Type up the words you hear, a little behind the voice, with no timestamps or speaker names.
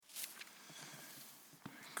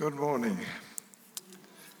Good morning.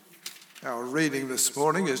 Our reading this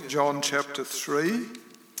morning is John chapter 3,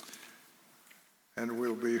 and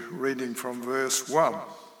we'll be reading from verse 1.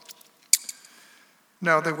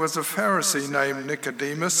 Now there was a Pharisee named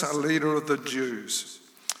Nicodemus, a leader of the Jews.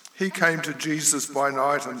 He came to Jesus by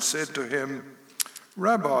night and said to him,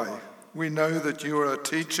 "Rabbi, we know that you are a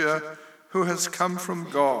teacher who has come from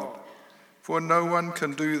God, for no one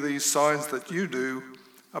can do these signs that you do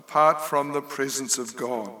apart from the presence of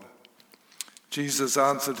God." Jesus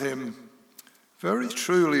answered him, "Very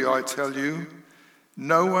truly I tell you,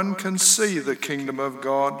 no one can see the kingdom of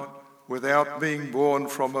God without being born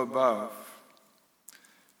from above."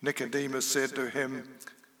 Nicodemus said to him,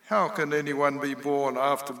 "How can anyone be born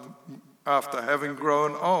after having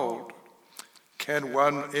grown old? Can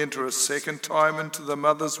one enter a second time into the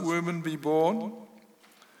mother's womb and be born?"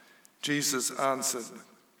 Jesus answered,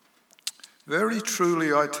 "Very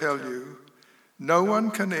truly I tell you, no one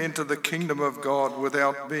can enter the kingdom of God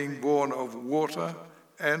without being born of water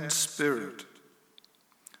and spirit.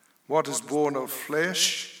 What is born of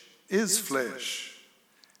flesh is flesh,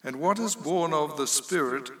 and what is born of the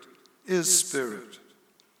Spirit is spirit.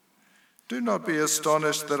 Do not be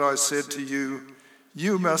astonished that I said to you,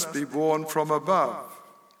 'You must be born from above.'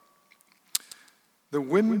 The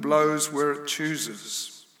wind blows where it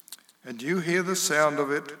chooses, and you hear the sound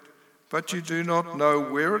of it, but you do not know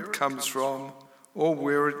where it comes from or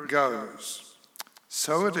where it goes.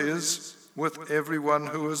 So it is with everyone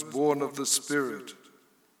who is born of the Spirit."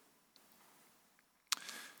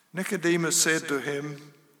 Nicodemus said to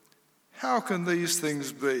him, "How can these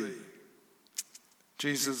things be?"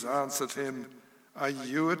 Jesus answered him, "Are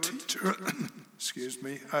you a teacher?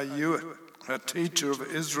 Are you a teacher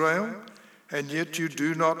of Israel, and yet you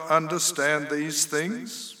do not understand these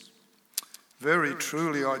things? Very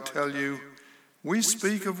truly I tell you, we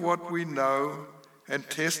speak of what we know and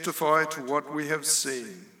testify to what we have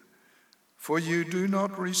seen, for you do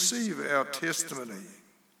not receive our testimony.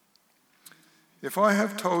 If I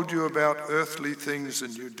have told you about earthly things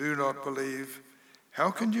and you do not believe,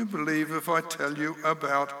 how can you believe if I tell you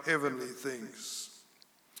about heavenly things?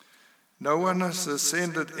 No one has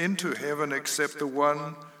ascended into heaven except the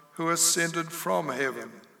one who ascended from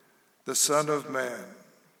heaven, the Son of Man.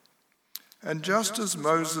 And just as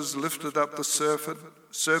Moses lifted up the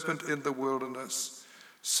serpent in the wilderness,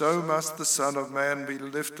 so must the Son of Man be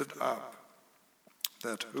lifted up,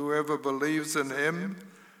 that whoever believes in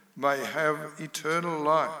him may have eternal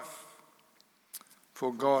life.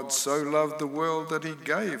 For God so loved the world that he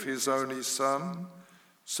gave his only Son,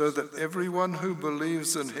 so that everyone who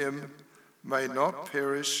believes in him may not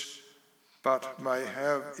perish, but may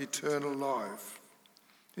have eternal life.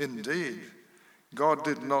 Indeed, God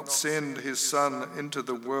did not send his Son into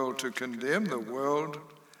the world to condemn the world,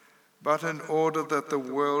 but in order that the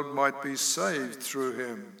world might be saved through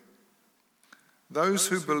him. Those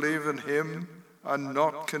who believe in him are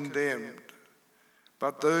not condemned,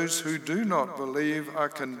 but those who do not believe are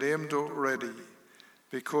condemned already,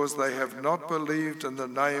 because they have not believed in the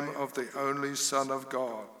name of the only Son of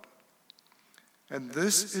God. And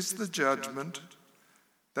this is the judgment,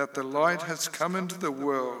 that the light has come into the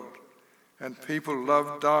world, and people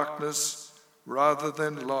loved darkness rather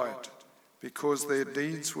than light, because their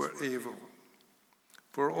deeds were evil.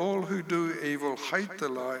 For all who do evil hate the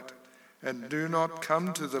light and do not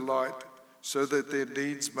come to the light, so that their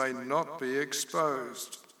deeds may not be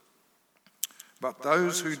exposed. But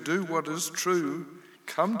those who do what is true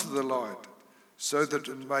come to the light, so that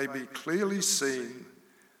it may be clearly seen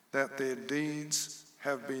that their deeds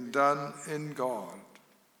have been done in God."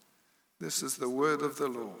 This is the word of the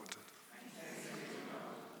Lord.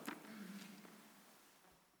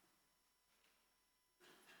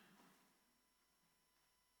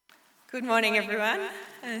 Good morning, everyone.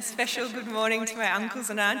 And a special good morning to my uncles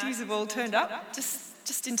and aunties who've all turned up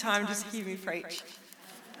just in time to hear me preach.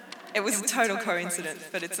 It was a total coincidence,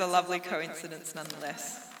 but it's a lovely coincidence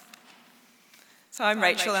nonetheless. So I'm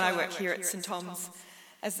Rachel and I work here at St Thomas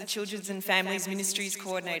as the Children's and Families Ministries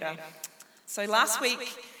Coordinator. So last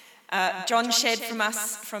week, John shared from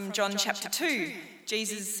us from John chapter 2,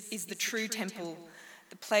 Jesus is the true temple,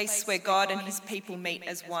 the place where God and his people meet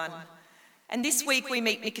as one. And this week we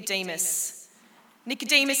meet Nicodemus.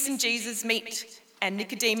 Nicodemus and Jesus meet, and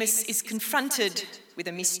Nicodemus is confronted with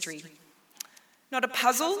a mystery. Not a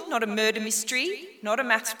puzzle, not a murder mystery, not a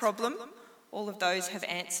maths problem. All of those have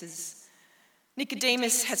answers.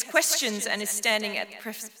 Nicodemus has questions and is standing at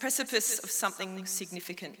the precipice of something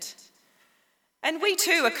significant. And we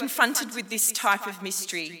too are confronted with this type of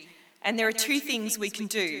mystery, and there are two things we can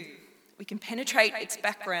do. We can penetrate its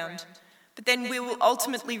background, but But then we will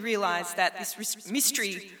ultimately realise that this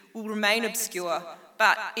mystery will remain obscure,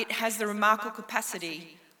 but it has the remarkable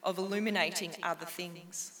capacity of illuminating other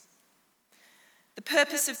things. The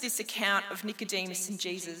purpose of this account of Nicodemus and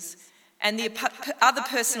Jesus and the other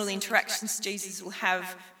personal interactions Jesus will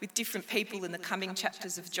have with different people in the coming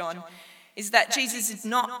chapters of John is that Jesus is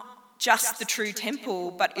not just the true temple,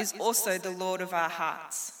 but is also the Lord of our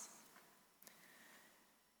hearts.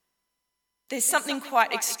 There's something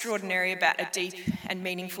quite extraordinary about a deep and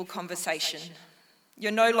meaningful conversation.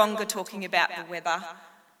 You're no longer talking about the weather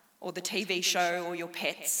or the TV show or your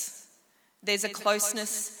pets. There's a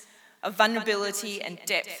closeness, a vulnerability and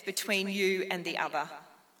depth between you and the other.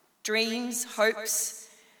 Dreams, hopes,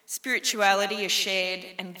 spirituality are shared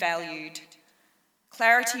and valued.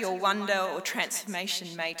 Clarity or wonder or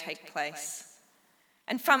transformation may take place.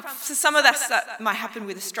 And for some of us, that might happen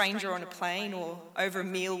with a stranger on a plane or over a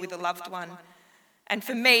meal with a loved one. And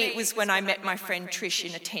for me, it was when I met my friend Trish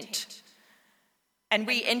in a tent. And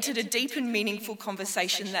we entered a deep and meaningful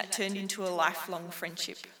conversation that turned into a lifelong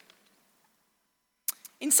friendship.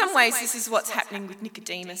 In some ways, this is what's happening with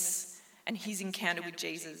Nicodemus and his encounter with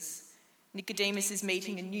Jesus. Nicodemus is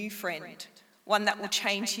meeting a new friend, one that will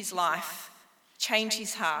change his life, change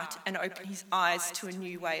his heart, and open his eyes to a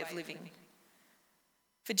new way of living.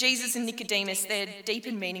 For Jesus and Nicodemus, their deep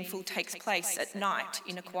and meaningful takes place at night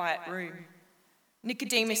in a quiet room.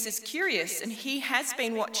 Nicodemus is curious, and he has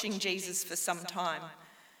been watching Jesus for some time.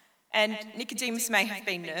 And Nicodemus may have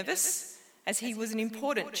been nervous, as he was an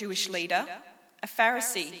important Jewish leader, a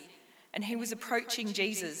Pharisee, and he was approaching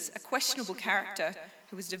Jesus, a questionable character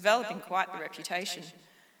who was developing quite the reputation.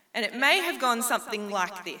 And it may have gone something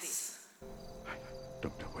like this. I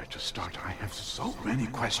don't know where to start. I have so many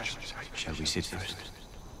questions. Shall we sit first?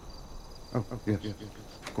 Oh, yes.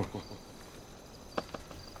 Go.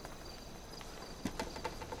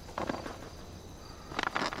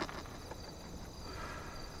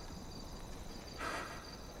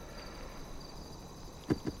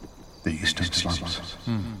 The eastern slums.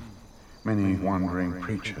 Many wandering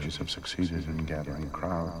preachers have succeeded in gathering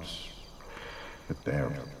crowds with their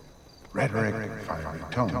rhetoric, fiery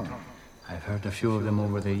tone. I've heard a few of them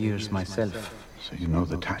over the years myself. So you know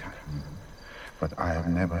the type. But I have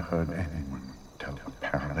never heard anyone tell a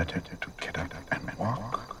paralytic to get up and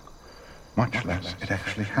walk, much less it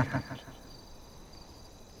actually happened.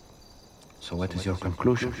 So what is your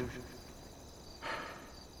conclusion?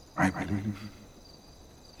 I believe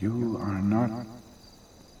you are not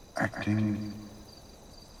acting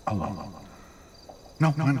alone. No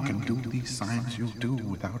one can do these signs you do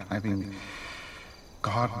without having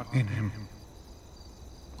God in him.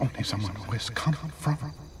 Only someone who has come from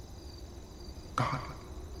God.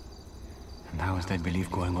 And how is that belief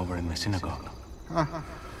going over in the synagogue?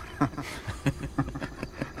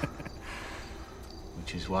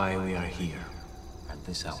 Which is why we are here at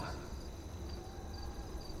this hour.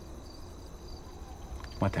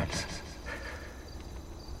 What else?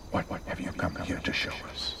 What have you come here to show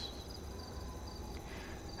us?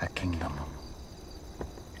 A kingdom.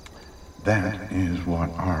 That is what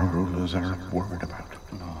our rulers are worried about.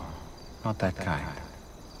 No, not that kind.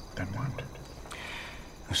 Then what?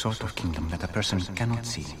 A sort of kingdom that a person cannot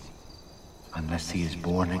see unless he is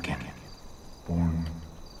born again. Born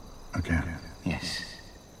again? Yes.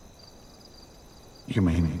 You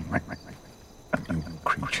mean like a new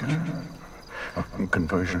creature? A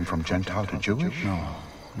conversion from Gentile to Jewish?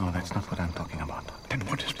 No, that's not what I'm talking about. Then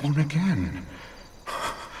what is born again?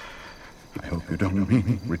 I hope you don't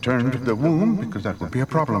mean return to the womb, because that would be a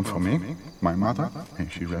problem for me. My mother, may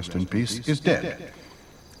she rest in peace, is dead.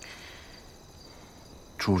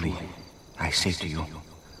 Truly, I say to you,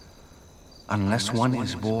 unless one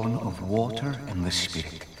is born of water and the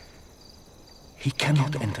Spirit, he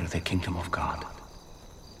cannot enter the kingdom of God.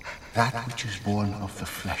 That which is born of the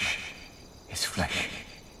flesh is flesh,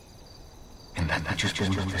 and that which is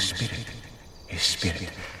born of the Spirit is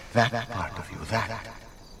spirit. That part of you, that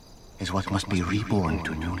is what must be reborn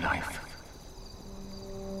to new life.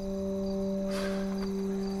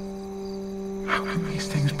 How can these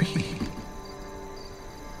things be?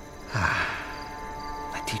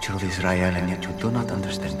 A teacher of Israel, and yet you do not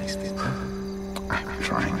understand these things. I'm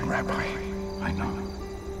trying, Rabbi. I know.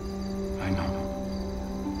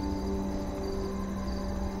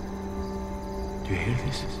 Do you hear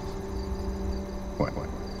this? What?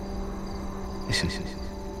 Listen.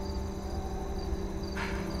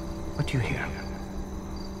 What do you hear?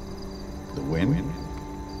 The wind?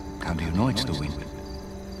 How do you know it's the wind?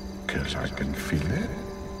 Because I can feel it.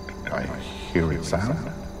 I hear it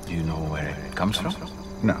sound. Do you know where it comes from?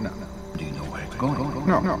 No. Do you know where it's going?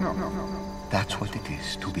 No. That's what it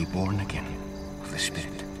is to be born again of the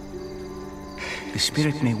Spirit. The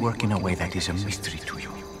Spirit may work in a way that is a mystery to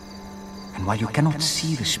you. And while you cannot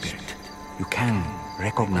see the Spirit, you can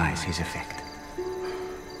recognize his effect.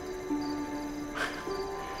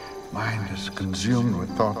 Mind is consumed with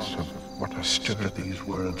thoughts of what a stir these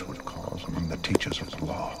words would cause among the teachers of the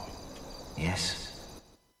law. Yes.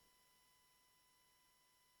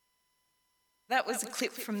 That was a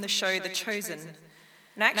clip from the show The Chosen.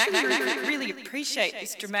 And I actually really appreciate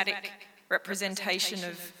this dramatic representation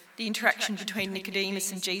of the interaction between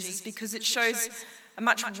Nicodemus and Jesus, because it shows a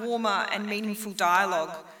much warmer and meaningful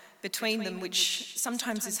dialogue between them, which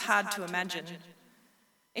sometimes is hard to imagine.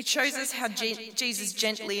 It shows us how Jesus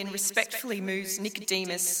gently and respectfully moves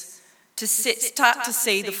Nicodemus to start to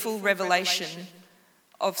see the full revelation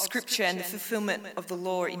of Scripture and the fulfilment of the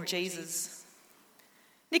law in Jesus.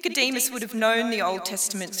 Nicodemus would have known the Old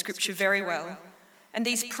Testament Scripture very well, and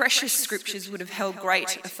these precious Scriptures would have held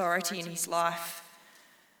great authority in his life.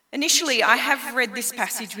 Initially, I have read this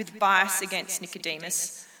passage with bias against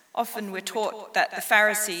Nicodemus. Often we're taught that the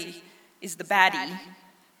Pharisee is the baddie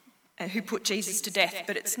who put Jesus to death,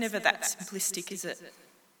 but it's never that simplistic, is it?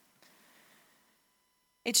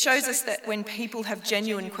 It shows us that when people have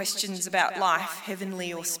genuine questions about life,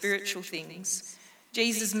 heavenly or spiritual things,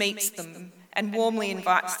 Jesus meets them and warmly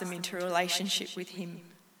invites them into a relationship with him.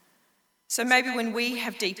 So maybe when we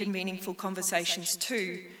have deep and meaningful conversations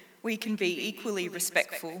too, we can be equally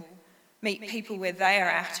respectful, meet people where they are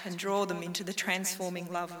at and draw them into the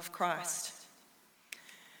transforming love of Christ.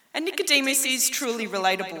 And Nicodemus is truly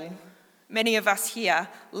relatable. Many of us here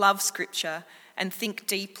love Scripture and think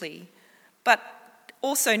deeply, but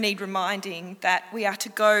also need reminding that we are to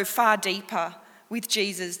go far deeper with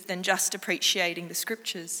Jesus than just appreciating the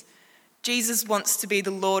Scriptures. Jesus wants to be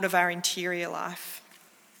the Lord of our interior life.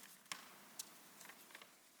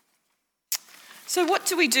 So what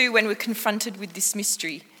do we do when we're confronted with this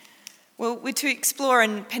mystery? Well, we're to explore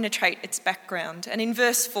and penetrate its background. And in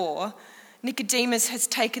verse 4, Nicodemus has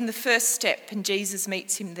taken the first step and Jesus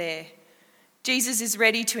meets him there. Jesus is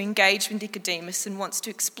ready to engage with Nicodemus and wants to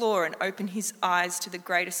explore and open his eyes to the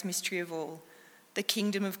greatest mystery of all, the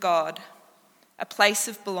kingdom of God, a place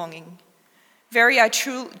of belonging.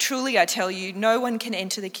 Truly I tell you, no one can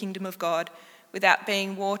enter the kingdom of God without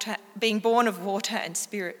being born of water and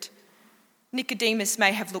spirit. Nicodemus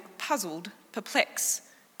may have looked puzzled, perplexed,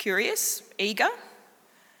 curious, eager.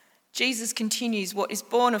 Jesus continues, what is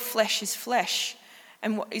born of flesh is flesh,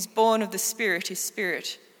 and what is born of the Spirit is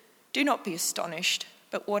spirit. Do not be astonished,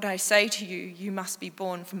 but what I say to you, you must be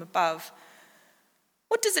born from above.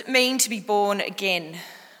 What does it mean to be born again?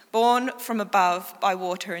 Born from above by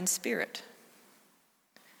water and spirit.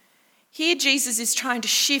 Here Jesus is trying to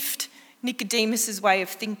shift Nicodemus's way of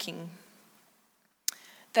thinking,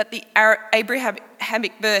 that the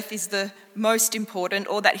Abrahamic birth is the most important,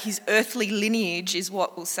 or that his earthly lineage is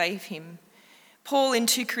what will save him. Paul in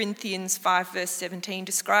 2 Corinthians 5 verse 17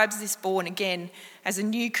 describes this born again as a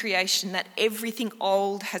new creation, that everything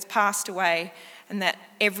old has passed away and that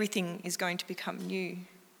everything is going to become new.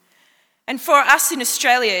 And for us in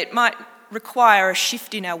Australia, it might require a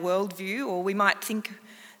shift in our worldview, or we might think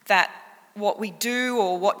that what we do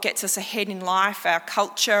or what gets us ahead in life, our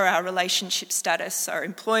culture, our relationship status, our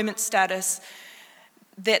employment status,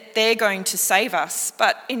 that they're going to save us.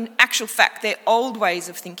 But in actual fact, they're old ways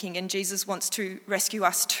of thinking, and Jesus wants to rescue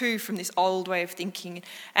us too from this old way of thinking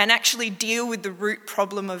and actually deal with the root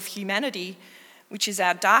problem of humanity, which is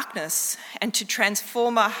our darkness, and to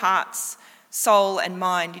transform our hearts, soul and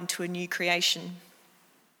mind into a new creation.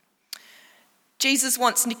 Jesus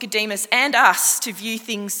wants Nicodemus and us to view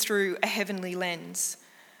things through a heavenly lens.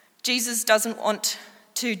 Jesus doesn't want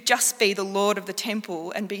to just be the Lord of the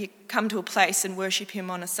temple and come to a place and worship him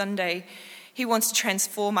on a Sunday. He wants to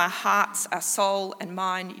transform our hearts, our soul and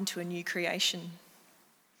mind into a new creation.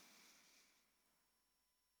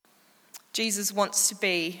 Jesus wants to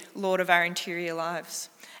be Lord of our interior lives.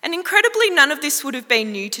 And incredibly, none of this would have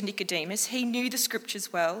been new to Nicodemus. He knew the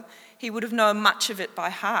Scriptures well. He would have known much of it by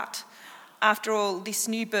heart. After all, this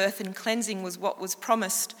new birth and cleansing was what was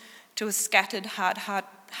promised to a scattered,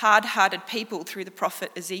 hard-hearted people through the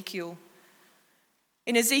prophet Ezekiel.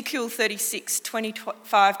 In Ezekiel 36,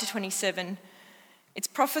 25 to 27, it's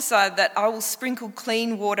prophesied that I will sprinkle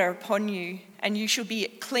clean water upon you, and you shall be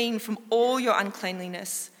clean from all your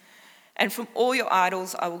uncleanliness, and from all your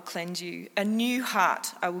idols I will cleanse you. A new heart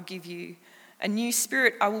I will give you, a new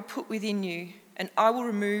spirit I will put within you, and I will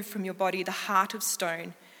remove from your body the heart of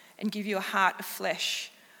stone and give you a heart of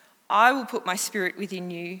flesh. I will put my spirit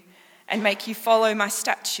within you and make you follow my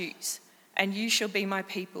statutes, and you shall be my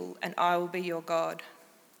people, and I will be your God.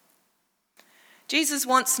 Jesus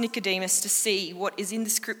wants Nicodemus to see what is in the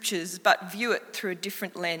scriptures, but view it through a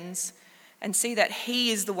different lens and see that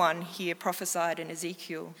he is the one here prophesied in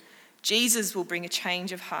Ezekiel. Jesus will bring a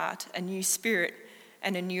change of heart, a new spirit,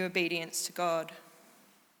 and a new obedience to God.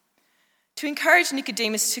 To encourage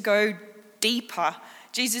Nicodemus to go deeper,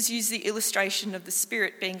 Jesus used the illustration of the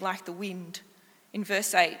Spirit being like the wind. In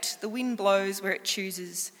verse 8, the wind blows where it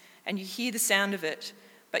chooses, and you hear the sound of it,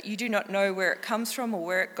 but you do not know where it comes from or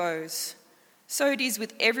where it goes. So it is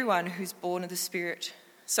with everyone who's born of the Spirit.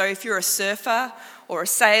 So if you're a surfer or a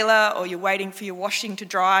sailor, or you're waiting for your washing to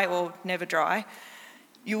dry or never dry,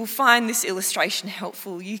 you will find this illustration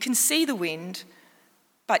helpful. You can see the wind,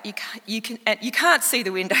 but you can't see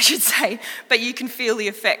the wind, I should say, but you can feel the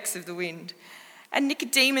effects of the wind. And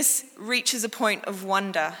Nicodemus reaches a point of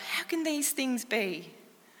wonder. How can these things be?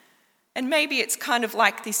 And maybe it's kind of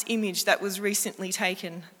like this image that was recently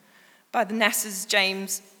taken by the NASA's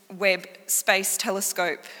James Webb Space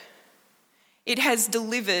Telescope. It has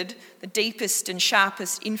delivered the deepest and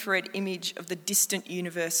sharpest infrared image of the distant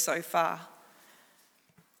universe so far.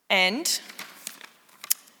 And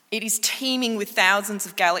it is teeming with thousands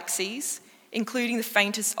of galaxies, including the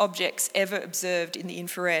faintest objects ever observed in the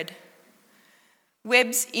infrared.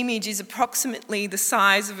 Webb's image is approximately the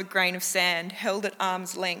size of a grain of sand held at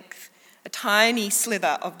arm's length, a tiny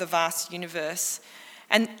slither of the vast universe.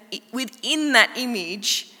 And within that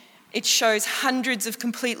image, it shows hundreds of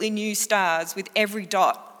completely new stars, with every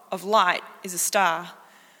dot of light is a star,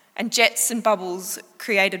 and jets and bubbles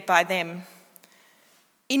created by them.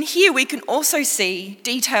 In here, we can also see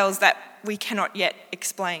details that we cannot yet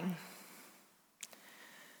explain.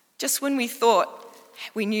 Just when we thought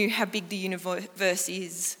we knew how big the universe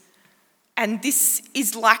is, and this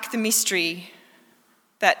is like the mystery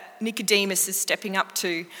that Nicodemus is stepping up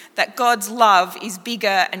to, that God's love is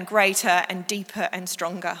bigger and greater and deeper and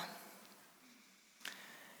stronger.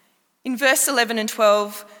 In verse 11 and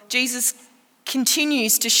 12, Jesus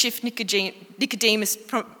continues to shift Nicodemus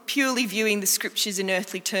from purely viewing the scriptures in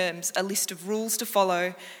earthly terms, a list of rules to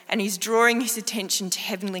follow, and he's drawing his attention to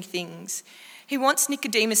heavenly things. He wants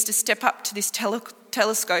Nicodemus to step up to this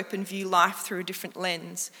telescope and view life through a different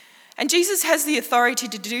lens. And Jesus has the authority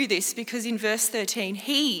to do this because in verse 13,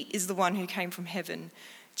 he is the one who came from heaven.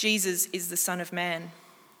 Jesus is the Son of Man.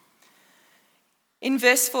 In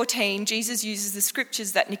verse 14, Jesus uses the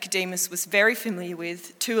scriptures that Nicodemus was very familiar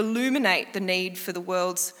with to illuminate the need for the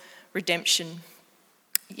world's redemption.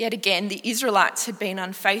 Yet again, the Israelites had been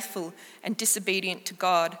unfaithful and disobedient to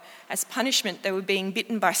God. As punishment, they were being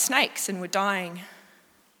bitten by snakes and were dying.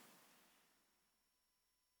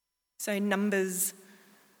 So Numbers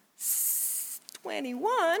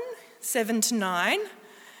 21, 7-9,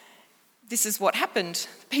 this is what happened.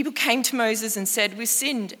 People came to Moses and said, "We've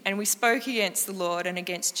sinned and we spoke against the Lord and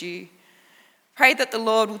against you. Pray that the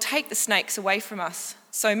Lord will take the snakes away from us."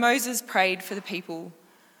 So Moses prayed for the people.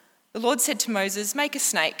 The Lord said to Moses, "Make a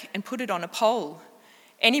snake and put it on a pole.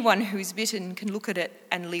 Anyone who is bitten can look at it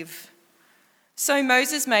and live." So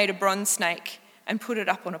Moses made a bronze snake and put it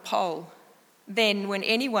up on a pole. Then when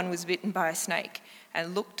anyone was bitten by a snake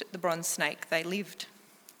and looked at the bronze snake, they lived.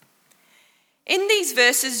 In these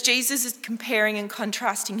verses, Jesus is comparing and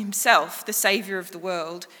contrasting himself, the Saviour of the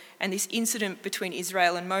world, and this incident between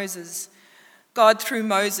Israel and Moses. God, through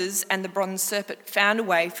Moses and the bronze serpent, found a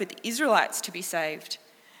way for the Israelites to be saved.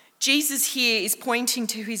 Jesus here is pointing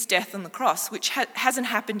to his death on the cross, which hasn't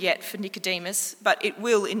happened yet for Nicodemus, but it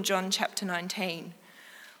will in John chapter 19.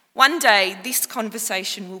 One day, this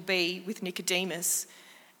conversation will be with Nicodemus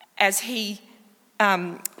as he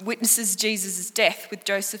witnesses Jesus' death with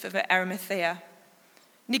Joseph of Arimathea.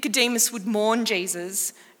 Nicodemus would mourn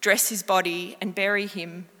Jesus, dress his body, and bury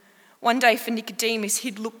him. One day for Nicodemus,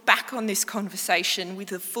 he'd look back on this conversation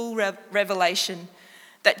with a full revelation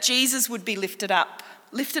that Jesus would be lifted up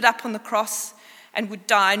on the cross, and would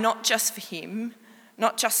die not just for him,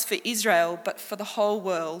 not just for Israel, but for the whole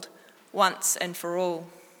world, once and for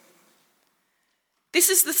all. This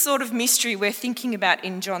is the sort of mystery we're thinking about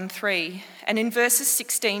in John 3, and in verses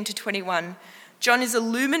 16 to 21, John is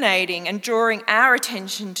illuminating and drawing our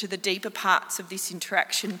attention to the deeper parts of this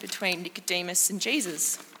interaction between Nicodemus and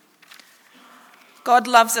Jesus. God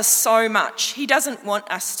loves us so much. He doesn't want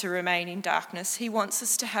us to remain in darkness. He wants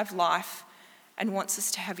us to have life and wants us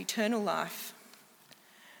to have eternal life.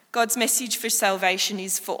 God's message for salvation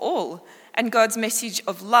is for all, and God's message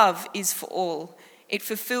of love is for all. It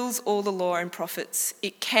fulfills all the law and prophets.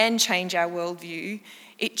 It can change our worldview.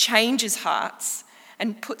 It changes hearts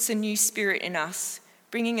and puts a new spirit in us,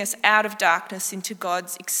 bringing us out of darkness into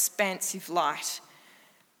God's expansive light.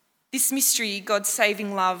 This mystery, God's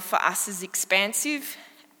saving love for us, is expansive,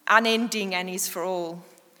 unending and is for all.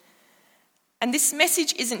 And this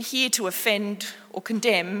message isn't here to offend or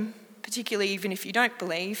condemn, particularly even if you don't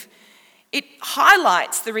believe. It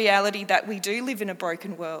highlights the reality that we do live in a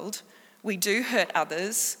broken world. We do hurt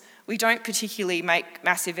others. We don't particularly make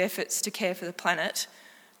massive efforts to care for the planet.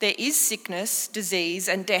 There is sickness, disease,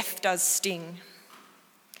 and death does sting.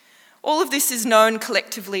 All of this is known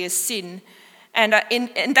collectively as sin, and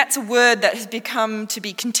that's a word that has become to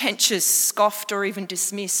be contentious, scoffed, or even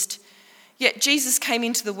dismissed. Yet Jesus came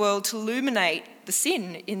into the world to illuminate the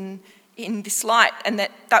sin in this light, and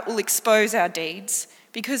that will expose our deeds,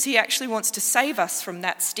 because he actually wants to save us from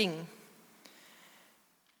that sting.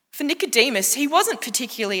 For Nicodemus, he wasn't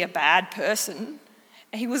particularly a bad person.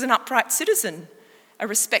 He was an upright citizen, a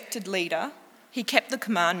respected leader. He kept the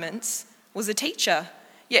commandments, was a teacher,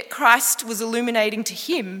 yet Christ was illuminating to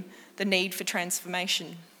him the need for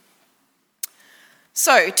transformation.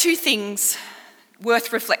 So, 2 things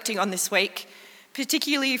worth reflecting on this week,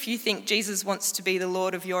 particularly if you think Jesus wants to be the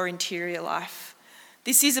Lord of your interior life.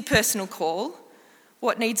 This is a personal call.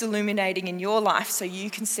 What needs illuminating in your life so you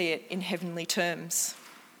can see it in heavenly terms?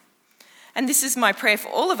 And this is my prayer for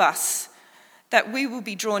all of us, that we will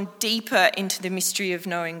be drawn deeper into the mystery of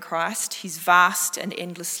knowing Christ, his vast and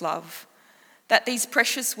endless love, that these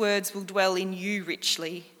precious words will dwell in you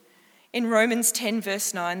richly. In Romans 10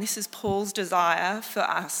 verse 9, this is Paul's desire for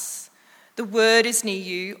us. The word is near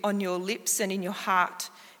you, on your lips and in your heart,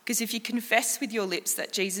 because if you confess with your lips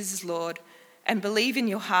that Jesus is Lord and believe in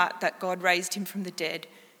your heart that God raised him from the dead,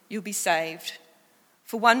 you'll be saved.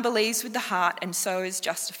 For one believes with the heart and so is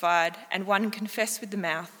justified, and one confesses with the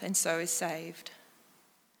mouth and so is saved.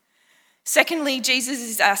 Secondly, Jesus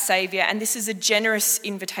is our Saviour, and this is a generous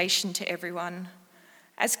invitation to everyone.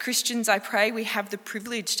 As Christians, I pray we have the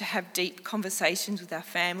privilege to have deep conversations with our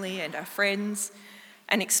family and our friends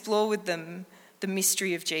and explore with them the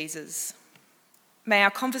mystery of Jesus. May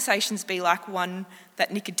our conversations be like one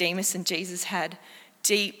that Nicodemus and Jesus had,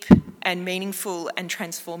 deep and meaningful and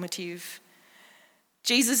transformative.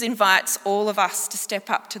 Jesus invites all of us to step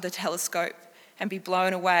up to the telescope and be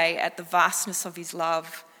blown away at the vastness of his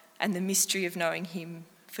love and the mystery of knowing him,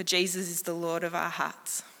 for Jesus is the Lord of our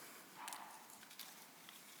hearts.